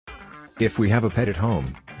If we have a pet at home,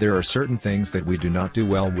 there are certain things that we do not do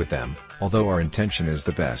well with them, although our intention is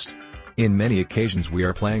the best. In many occasions we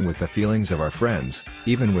are playing with the feelings of our friends,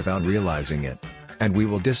 even without realizing it. And we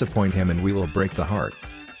will disappoint him and we will break the heart.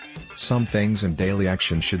 Some things and daily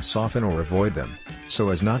actions should soften or avoid them, so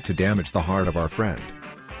as not to damage the heart of our friend.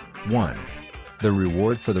 1. The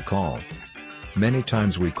reward for the call. Many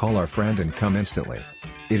times we call our friend and come instantly.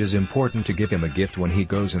 It is important to give him a gift when he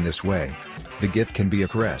goes in this way. The gift can be a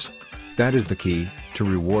caress. That is the key, to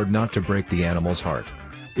reward, not to break the animal's heart.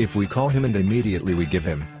 If we call him and immediately we give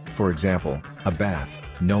him, for example, a bath,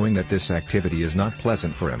 knowing that this activity is not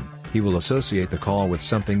pleasant for him, he will associate the call with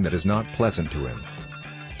something that is not pleasant to him.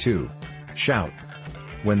 2. Shout.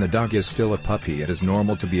 When the dog is still a puppy, it is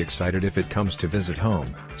normal to be excited if it comes to visit home,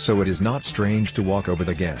 so it is not strange to walk over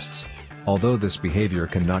the guests. Although this behavior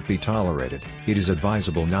cannot be tolerated, it is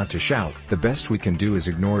advisable not to shout. The best we can do is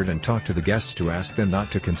ignore it and talk to the guests to ask them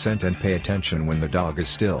not to consent and pay attention when the dog is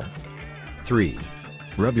still. 3.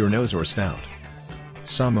 Rub your nose or snout.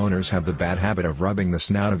 Some owners have the bad habit of rubbing the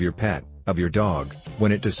snout of your pet, of your dog,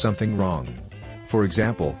 when it does something wrong. For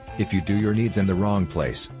example, if you do your needs in the wrong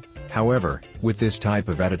place. However, with this type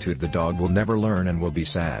of attitude the dog will never learn and will be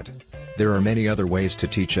sad. There are many other ways to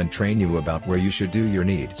teach and train you about where you should do your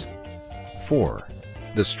needs. 4.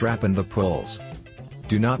 The strap and the pulls.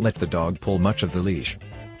 Do not let the dog pull much of the leash.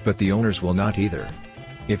 But the owners will not either.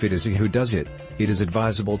 If it is he who does it, it is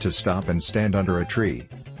advisable to stop and stand under a tree.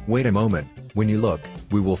 Wait a moment, when you look,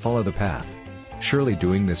 we will follow the path. Surely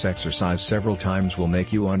doing this exercise several times will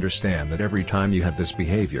make you understand that every time you have this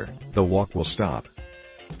behavior, the walk will stop.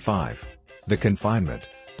 5. The confinement.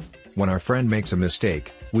 When our friend makes a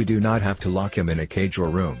mistake, we do not have to lock him in a cage or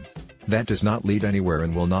room. That does not lead anywhere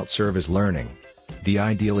and will not serve as learning. The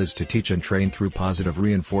ideal is to teach and train through positive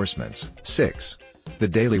reinforcements. 6. The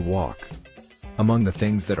daily walk. Among the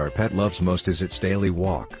things that our pet loves most is its daily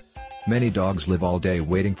walk. Many dogs live all day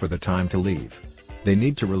waiting for the time to leave. They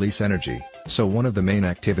need to release energy, so one of the main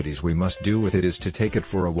activities we must do with it is to take it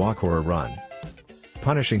for a walk or a run.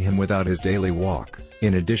 Punishing him without his daily walk,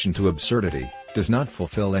 in addition to absurdity, does not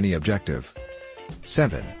fulfill any objective.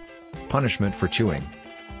 7. Punishment for chewing.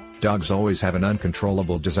 Dogs always have an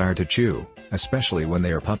uncontrollable desire to chew, especially when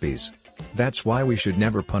they are puppies. That's why we should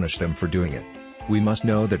never punish them for doing it. We must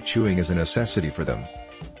know that chewing is a necessity for them.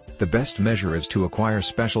 The best measure is to acquire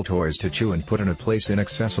special toys to chew and put in a place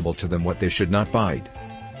inaccessible to them what they should not bite.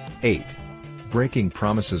 8. Breaking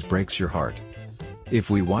promises breaks your heart.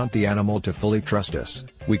 If we want the animal to fully trust us,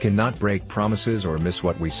 we cannot break promises or miss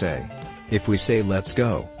what we say. If we say let's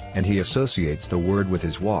go, and he associates the word with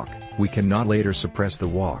his walk, we cannot later suppress the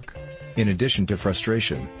walk. In addition to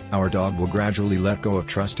frustration, our dog will gradually let go of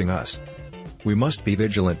trusting us. We must be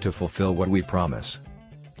vigilant to fulfill what we promise.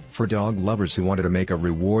 For dog lovers who wanted to make a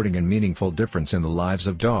rewarding and meaningful difference in the lives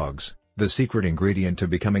of dogs, the secret ingredient to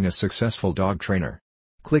becoming a successful dog trainer.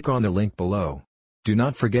 Click on the link below. Do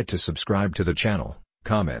not forget to subscribe to the channel,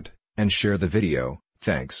 comment, and share the video.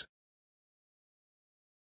 Thanks.